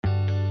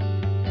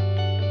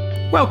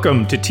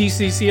Welcome to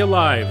TCC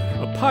Alive,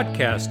 a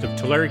podcast of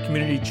Tulare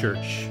Community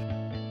Church.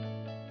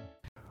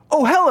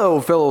 Oh,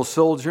 hello, fellow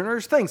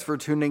Sojourners. Thanks for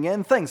tuning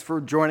in. Thanks for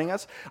joining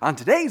us. On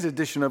today's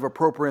edition of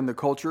Appropriating the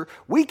Culture,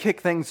 we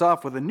kick things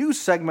off with a new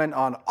segment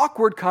on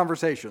awkward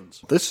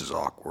conversations. This is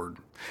awkward.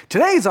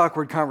 Today's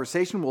awkward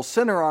conversation will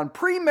center on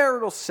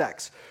premarital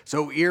sex.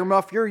 So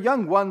earmuff your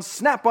young ones,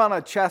 snap on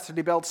a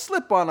chastity belt,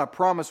 slip on a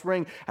promise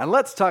ring, and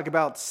let's talk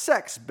about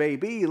sex,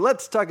 baby.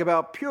 Let's talk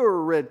about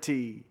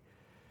purity.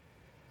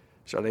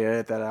 Should I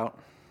edit that out?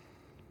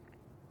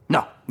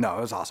 No, it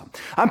was awesome.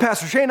 I'm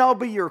Pastor Shane. I'll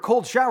be your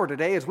cold shower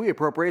today as we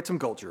appropriate some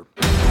culture.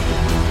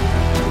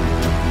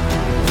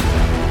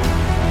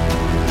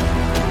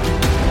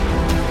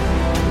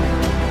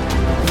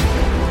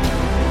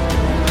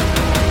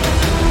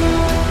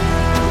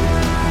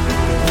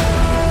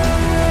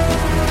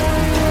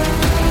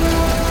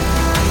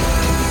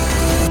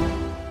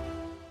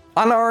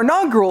 On our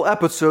inaugural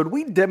episode,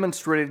 we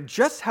demonstrated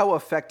just how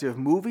effective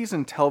movies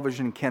and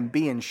television can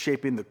be in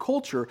shaping the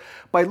culture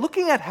by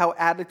looking at how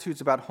attitudes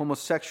about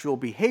homosexual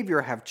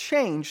behavior have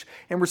changed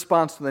in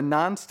response to the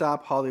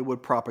nonstop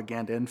Hollywood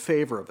propaganda in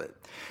favor of it.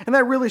 And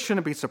that really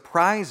shouldn't be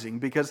surprising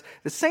because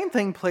the same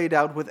thing played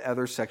out with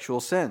other sexual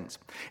sins.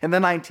 In the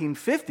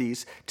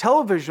 1950s,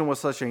 television was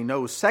such a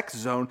no-sex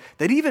zone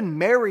that even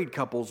married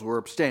couples were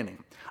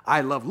abstaining.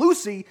 I Love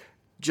Lucy,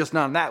 just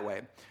not in that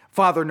way.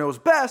 Father Knows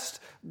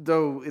Best,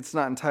 though it's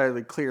not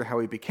entirely clear how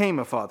he became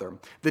a father.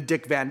 The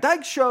Dick Van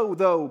Dyke Show,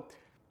 though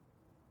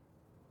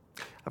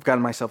I've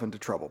gotten myself into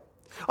trouble.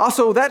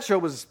 Also, that show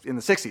was in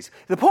the 60s.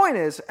 The point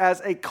is, as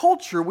a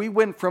culture, we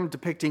went from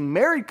depicting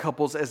married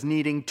couples as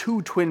needing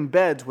two twin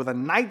beds with a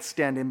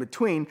nightstand in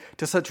between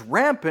to such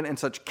rampant and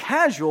such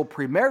casual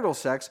premarital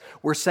sex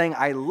where saying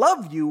I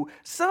love you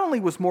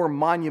suddenly was more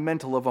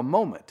monumental of a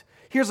moment.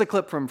 Here's a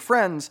clip from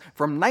Friends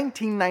from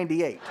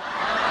 1998.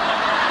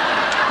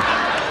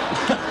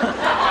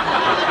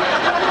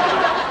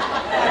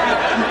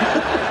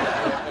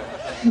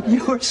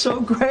 You are so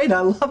great. I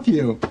love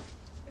you.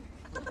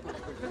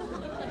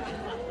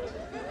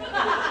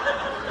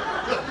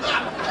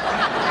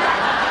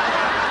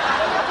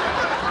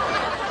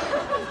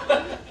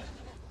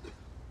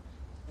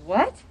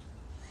 What?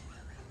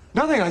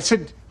 Nothing. I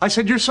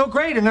said you're so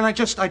great, and then I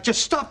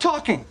just stopped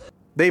talking.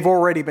 They've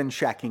already been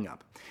shacking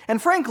up. And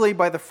frankly,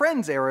 by the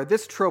Friends era,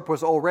 this trope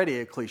was already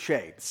a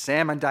cliche.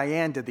 Sam and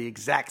Diane did the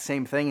exact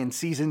same thing in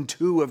season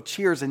 2 of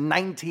Cheers in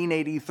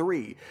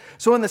 1983.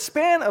 So in the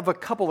span of a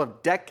couple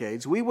of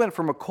decades, we went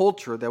from a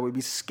culture that would be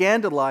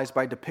scandalized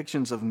by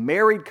depictions of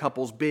married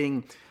couples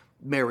being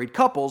married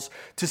couples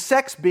to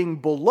sex being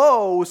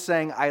below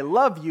saying I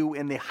love you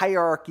in the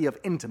hierarchy of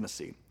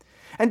intimacy.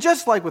 And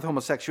just like with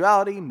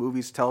homosexuality,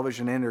 movies,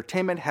 television, and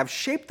entertainment have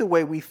shaped the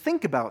way we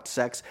think about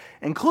sex,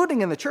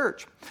 including in the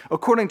church.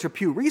 According to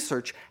Pew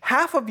Research,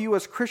 half of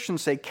U.S.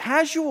 Christians say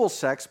casual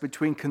sex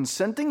between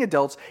consenting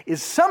adults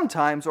is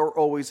sometimes or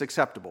always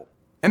acceptable.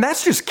 And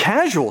that's just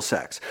casual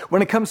sex.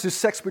 When it comes to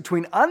sex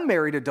between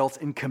unmarried adults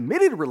in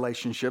committed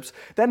relationships,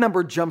 that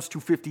number jumps to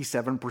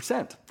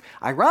 57%.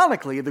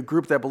 Ironically, the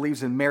group that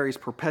believes in Mary's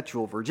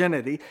perpetual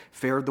virginity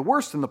fared the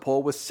worst in the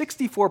poll, with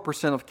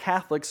 64% of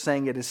Catholics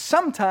saying it is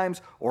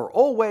sometimes or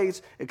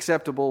always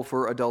acceptable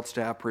for adults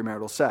to have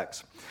premarital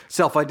sex.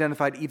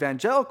 Self-identified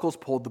evangelicals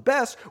polled the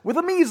best, with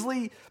a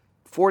measly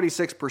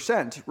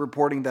 46%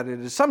 reporting that it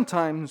is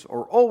sometimes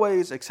or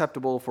always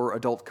acceptable for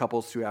adult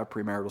couples to have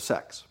premarital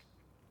sex.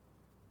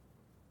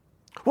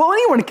 Well,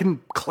 anyone can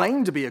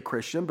claim to be a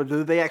Christian, but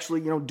do they actually,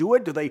 do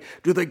it? Do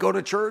they go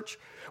to church?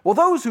 Well,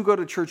 those who go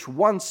to church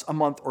once a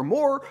month or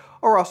more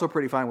are also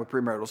pretty fine with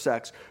premarital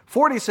sex.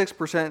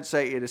 46%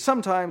 say it is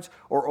sometimes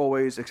or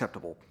always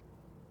acceptable.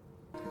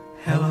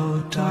 Hello,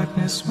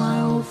 darkness,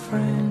 my old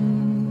friend.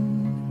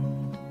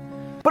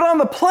 But on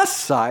the plus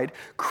side,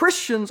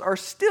 Christians are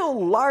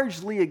still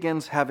largely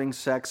against having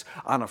sex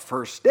on a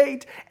first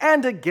date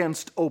and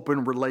against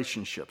open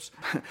relationships.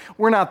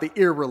 We're not the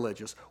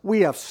irreligious.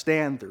 We have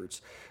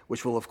standards,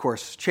 which will of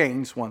course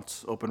change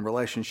once open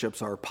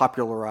relationships are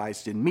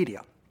popularized in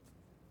media.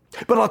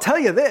 But I'll tell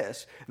you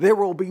this, there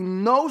will be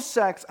no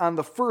sex on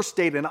the first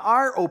date in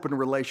our open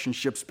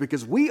relationships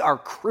because we are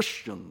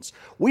Christians.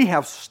 We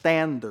have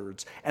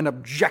standards and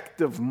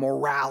objective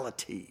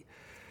morality.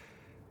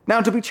 Now,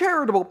 to be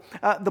charitable,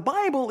 the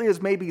Bible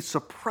is maybe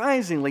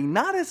surprisingly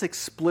not as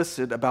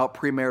explicit about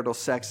premarital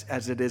sex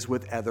as it is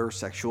with other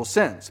sexual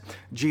sins.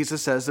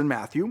 Jesus says in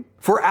Matthew,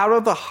 "For out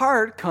of the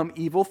heart come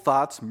evil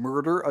thoughts,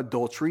 murder,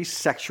 adultery,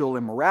 sexual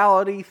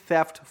immorality,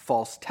 theft,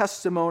 false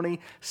testimony,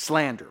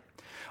 slander."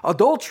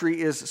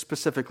 Adultery is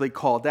specifically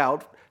called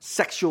out.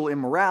 Sexual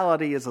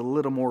immorality is a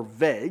little more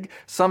vague.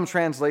 Some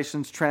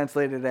translations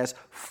translate it as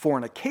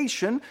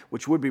fornication,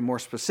 which would be more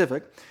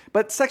specific.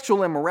 But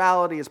sexual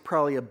immorality is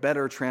probably a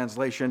better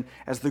translation,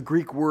 as the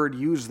Greek word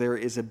used there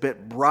is a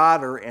bit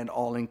broader and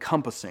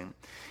all-encompassing.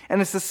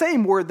 And it's the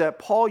same word that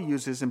Paul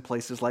uses in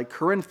places like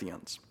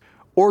Corinthians.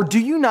 Or do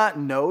you not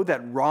know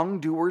that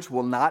wrongdoers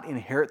will not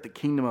inherit the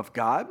kingdom of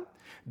God?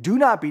 Do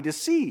not be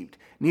deceived.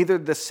 Neither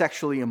the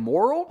sexually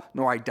immoral,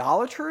 nor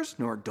idolaters,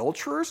 nor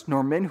adulterers,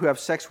 nor men who have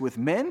sex with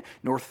men,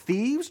 nor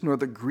thieves, nor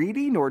the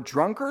greedy, nor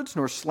drunkards,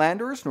 nor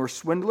slanderers, nor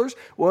swindlers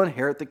will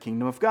inherit the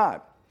kingdom of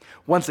God.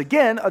 Once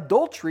again,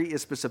 adultery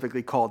is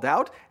specifically called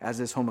out,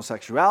 as is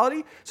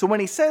homosexuality. So when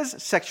he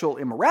says sexual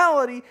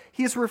immorality,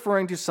 he is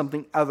referring to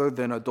something other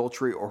than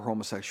adultery or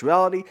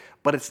homosexuality,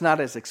 but it's not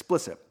as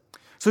explicit.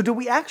 So do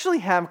we actually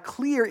have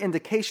clear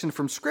indication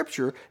from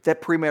Scripture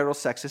that premarital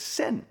sex is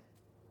sin?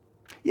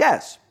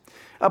 Yes.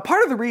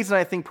 Part of the reason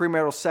I think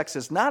premarital sex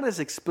is not as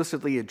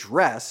explicitly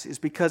addressed is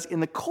because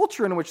in the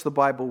culture in which the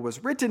Bible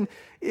was written,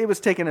 it was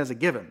taken as a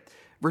given.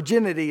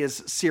 Virginity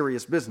is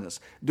serious business.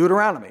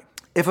 Deuteronomy.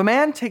 If a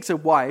man takes a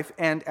wife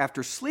and,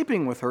 after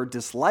sleeping with her,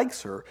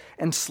 dislikes her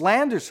and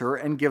slanders her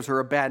and gives her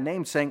a bad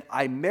name, saying,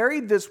 I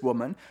married this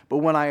woman, but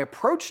when I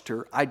approached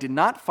her, I did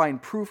not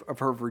find proof of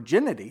her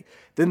virginity,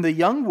 then the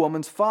young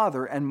woman's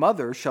father and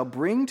mother shall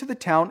bring to the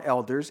town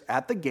elders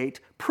at the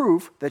gate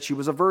proof that she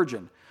was a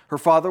virgin. Her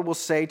father will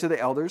say to the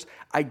elders,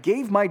 I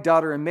gave my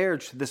daughter in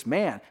marriage to this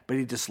man, but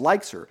he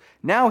dislikes her.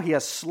 Now he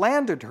has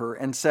slandered her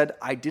and said,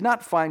 I did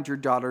not find your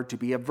daughter to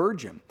be a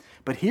virgin.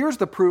 But here's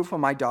the proof of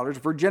my daughter's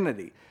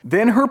virginity.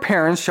 Then her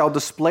parents shall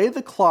display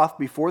the cloth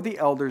before the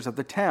elders of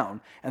the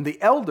town, and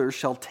the elders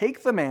shall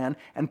take the man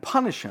and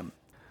punish him.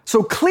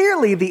 So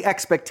clearly the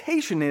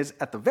expectation is,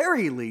 at the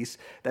very least,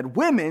 that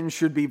women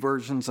should be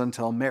virgins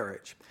until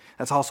marriage.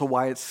 That's also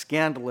why it's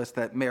scandalous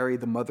that Mary,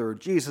 the mother of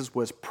Jesus,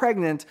 was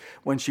pregnant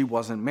when she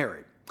wasn't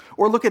married.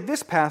 Or look at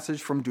this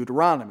passage from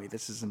Deuteronomy.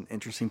 This is an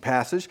interesting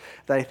passage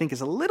that I think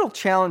is a little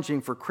challenging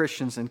for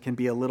Christians and can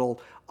be a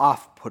little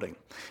off-putting.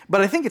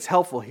 But I think it's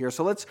helpful here,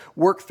 so let's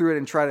work through it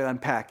and try to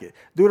unpack it.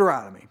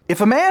 Deuteronomy.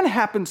 If a man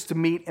happens to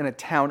meet in a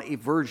town a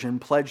virgin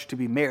pledged to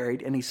be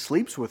married, and he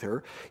sleeps with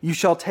her, you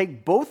shall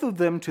take both of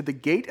them to the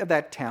gate of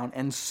that town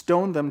and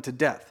stone them to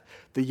death.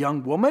 The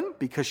young woman,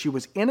 because she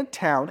was in a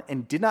town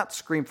and did not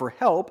scream for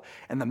help,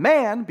 and the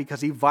man, because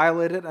he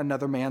violated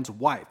another man's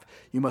wife.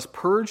 You must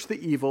purge the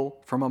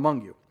evil from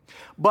among you.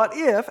 But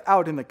if,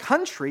 out in the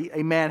country,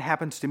 a man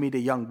happens to meet a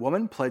young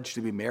woman pledged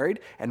to be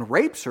married and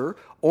rapes her,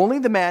 only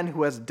the man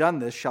who has done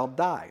this shall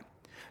die.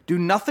 Do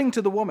nothing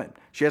to the woman.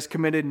 She has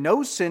committed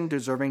no sin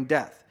deserving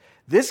death.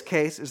 This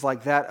case is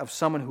like that of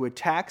someone who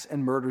attacks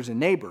and murders a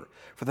neighbor.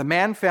 For the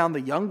man found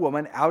the young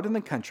woman out in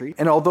the country,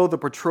 and although the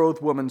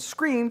betrothed woman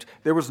screamed,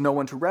 there was no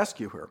one to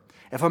rescue her.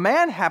 If a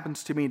man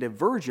happens to meet a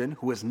virgin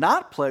who is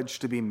not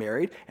pledged to be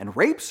married and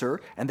rapes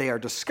her, and they are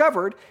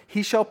discovered,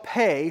 he shall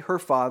pay her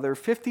father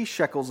 50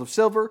 shekels of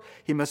silver.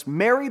 He must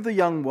marry the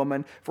young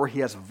woman, for he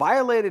has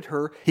violated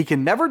her. He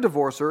can never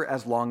divorce her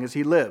as long as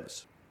he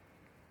lives.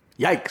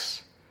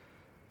 Yikes.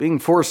 Being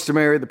forced to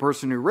marry the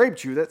person who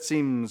raped you, that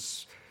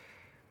seems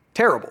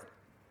terrible.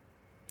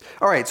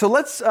 All right, so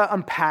let's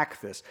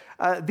unpack this.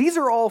 These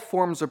are all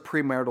forms of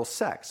premarital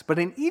sex, but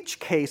in each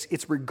case,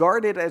 it's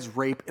regarded as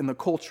rape in the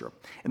culture.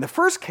 In the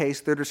first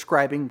case, they're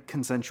describing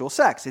consensual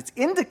sex. It's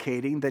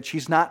indicating that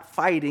she's not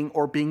fighting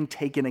or being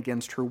taken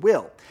against her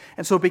will.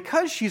 And so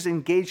because she's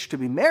engaged to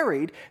be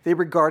married, they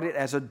regard it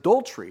as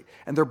adultery,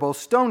 and they're both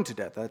stoned to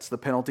death. That's the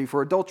penalty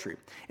for adultery.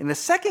 In the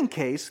second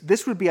case,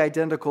 this would be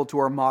identical to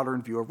our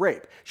modern view of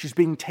rape. She's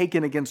being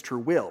taken against her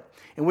will,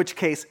 in which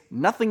case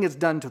nothing is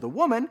done to the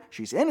woman,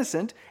 she's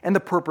innocent, and the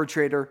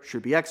perpetrator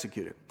should be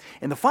executed.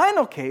 In the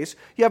final case,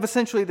 you have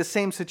essentially the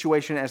same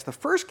situation as the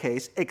first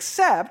case,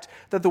 except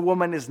that the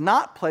woman is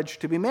not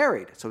pledged to be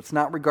married, so it's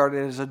not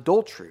regarded as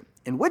adultery,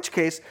 in which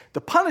case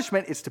the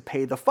punishment is to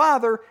pay the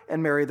father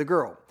and marry the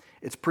girl.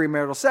 It's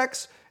premarital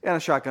sex and a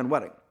shotgun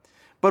wedding.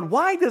 But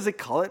why does it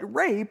call it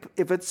rape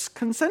if it's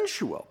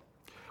consensual?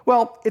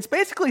 Well, it's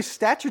basically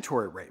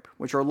statutory rape,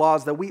 which are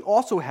laws that we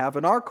also have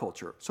in our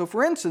culture. So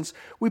for instance,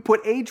 we put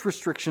age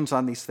restrictions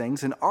on these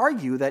things and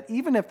argue that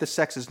even if the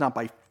sex is not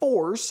by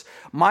force,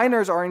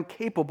 minors are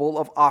incapable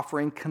of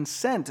offering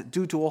consent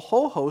due to a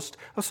whole host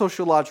of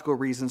sociological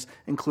reasons,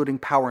 including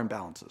power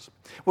imbalances.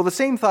 Well, the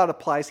same thought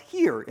applies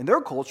here. In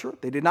their culture,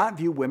 they did not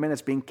view women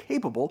as being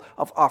capable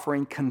of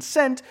offering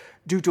consent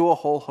due to a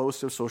whole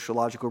host of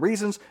sociological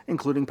reasons,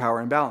 including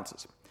power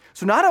imbalances.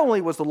 So not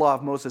only was the law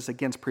of Moses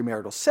against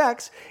premarital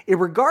sex, it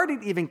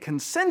regarded even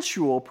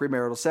consensual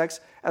premarital sex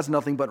as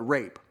nothing but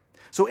rape.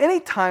 So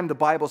anytime the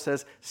Bible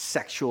says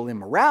sexual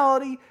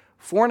immorality,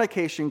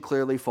 fornication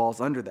clearly falls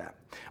under that.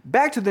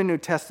 Back to the New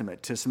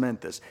Testament to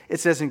cement this.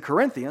 It says in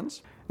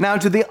Corinthians, now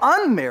to the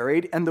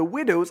unmarried and the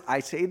widows I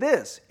say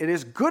this, it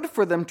is good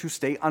for them to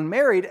stay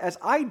unmarried as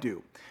I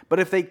do. But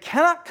if they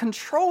cannot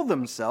control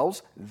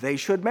themselves, they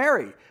should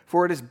marry.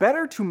 For it is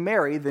better to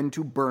marry than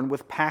to burn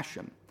with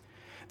passion.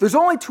 There's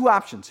only two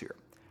options here,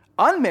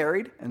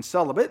 unmarried and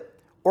celibate,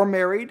 or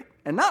married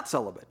and not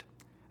celibate.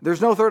 There's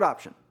no third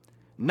option.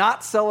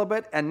 Not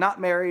celibate and not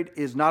married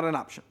is not an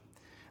option.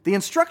 The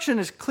instruction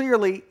is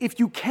clearly, if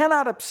you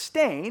cannot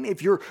abstain,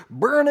 if you're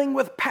burning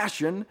with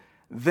passion,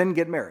 then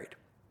get married.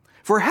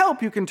 For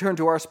help, you can turn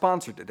to our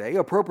sponsor today.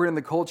 Appropriate in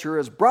the Culture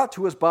is brought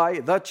to us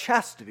by The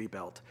Chastity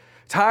Belt.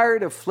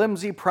 Tired of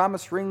flimsy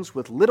promise rings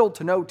with little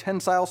to no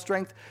tensile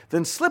strength?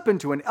 Then slip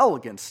into an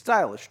elegant,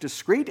 stylish,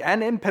 discreet,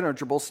 and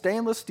impenetrable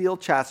stainless steel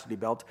chastity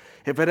belt.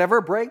 If it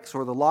ever breaks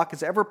or the lock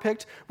is ever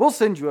picked, we'll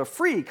send you a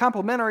free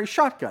complimentary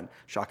shotgun.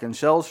 Shotgun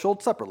shells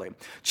sold separately.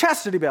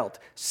 Chastity belt,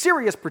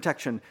 serious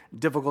protection,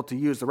 difficult to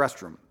use the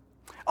restroom.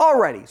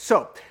 Alrighty,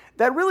 so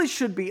that really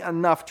should be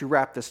enough to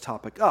wrap this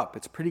topic up.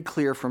 It's pretty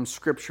clear from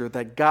Scripture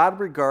that God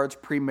regards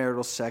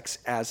premarital sex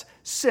as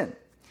sin.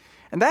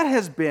 And that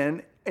has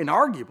been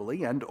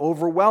inarguably and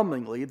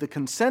overwhelmingly the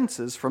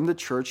consensus from the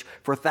church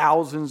for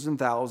thousands and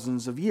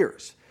thousands of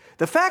years.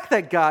 The fact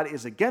that God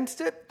is against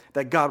it,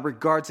 that God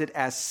regards it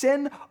as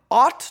sin,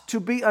 ought to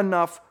be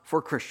enough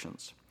for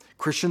Christians.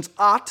 Christians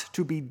ought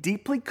to be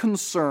deeply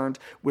concerned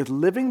with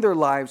living their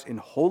lives in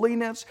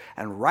holiness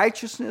and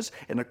righteousness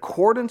in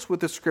accordance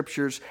with the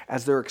Scriptures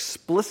as they're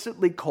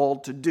explicitly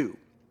called to do.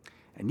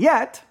 And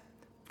yet,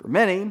 for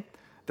many,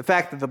 the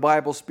fact that the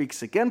Bible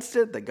speaks against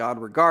it, that God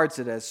regards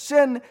it as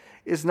sin,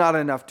 is not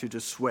enough to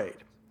dissuade.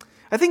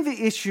 I think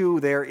the issue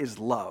there is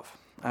love.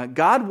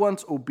 God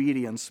wants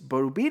obedience, but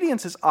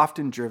obedience is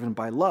often driven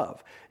by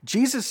love.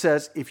 Jesus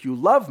says, if you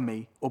love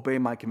me, obey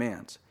my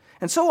commands.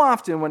 And so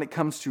often when it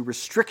comes to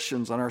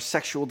restrictions on our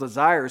sexual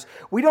desires,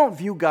 we don't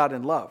view God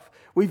in love.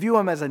 We view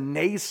him as a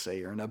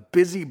naysayer and a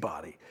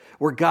busybody,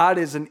 where God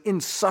is an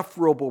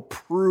insufferable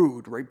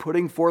prude, right,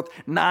 putting forth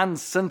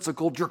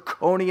nonsensical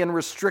draconian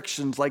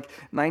restrictions like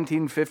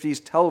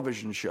 1950s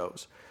television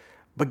shows.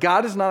 But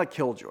God is not a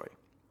killjoy.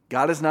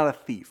 God is not a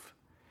thief.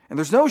 And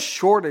there's no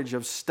shortage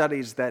of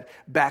studies that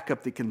back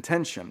up the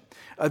contention.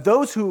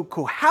 Those who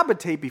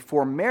cohabitate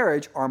before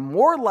marriage are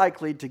more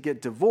likely to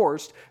get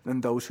divorced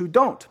than those who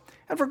don't.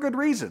 And for good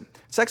reason.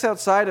 Sex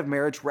outside of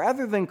marriage,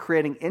 rather than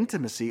creating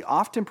intimacy,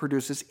 often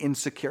produces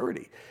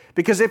insecurity.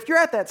 Because if you're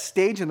at that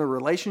stage in the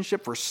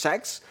relationship for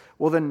sex,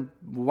 well then,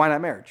 why not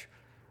marriage?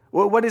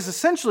 Well, what is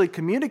essentially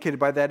communicated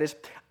by that is,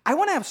 I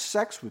want to have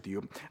sex with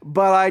you,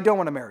 but I don't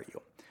want to marry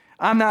you.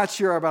 I'm not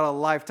sure about a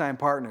lifetime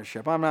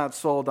partnership. I'm not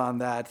sold on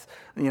that,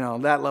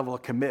 that level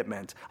of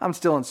commitment. I'm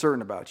still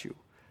uncertain about you.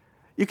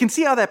 You can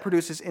see how that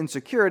produces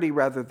insecurity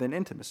rather than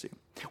intimacy,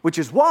 which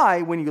is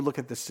why when you look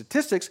at the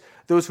statistics,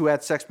 those who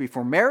had sex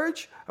before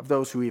marriage, of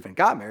those who even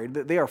got married,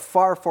 they are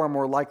far, far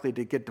more likely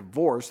to get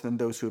divorced than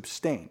those who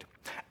abstained.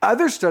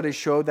 Other studies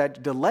show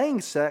that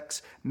delaying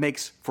sex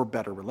makes for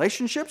better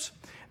relationships.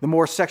 The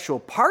more sexual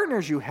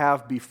partners you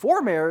have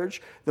before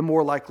marriage, the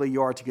more likely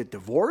you are to get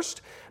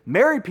divorced.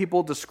 Married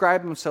people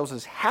describe themselves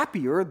as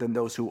happier than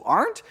those who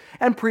aren't,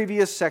 and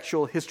previous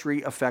sexual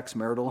history affects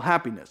marital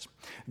happiness.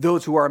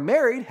 Those who are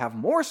married have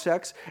more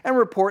sex and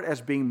report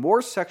as being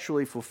more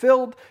sexually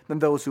fulfilled than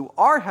those who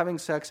are having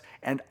sex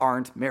and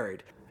aren't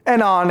married.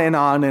 And on and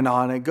on and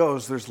on it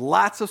goes. There's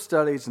lots of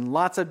studies and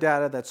lots of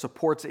data that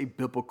supports a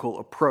biblical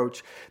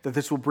approach, that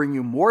this will bring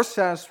you more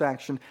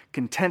satisfaction,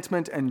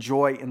 contentment, and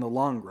joy in the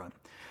long run.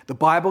 The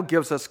Bible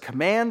gives us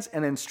commands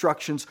and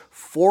instructions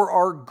for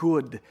our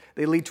good.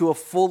 They lead to a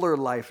fuller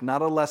life,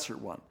 not a lesser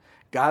one.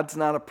 God's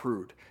not a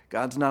prude.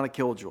 God's not a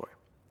killjoy.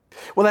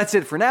 Well, that's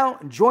it for now.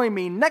 Join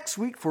me next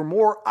week for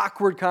more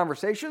awkward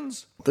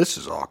conversations. This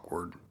is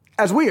awkward.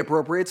 As we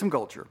appropriate some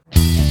culture.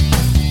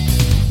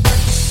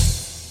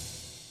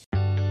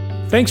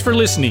 Thanks for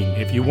listening.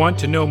 If you want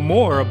to know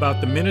more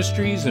about the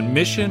ministries and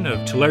mission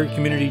of Tulare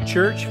Community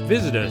Church,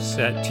 visit us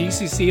at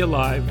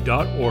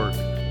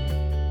tccalive.org.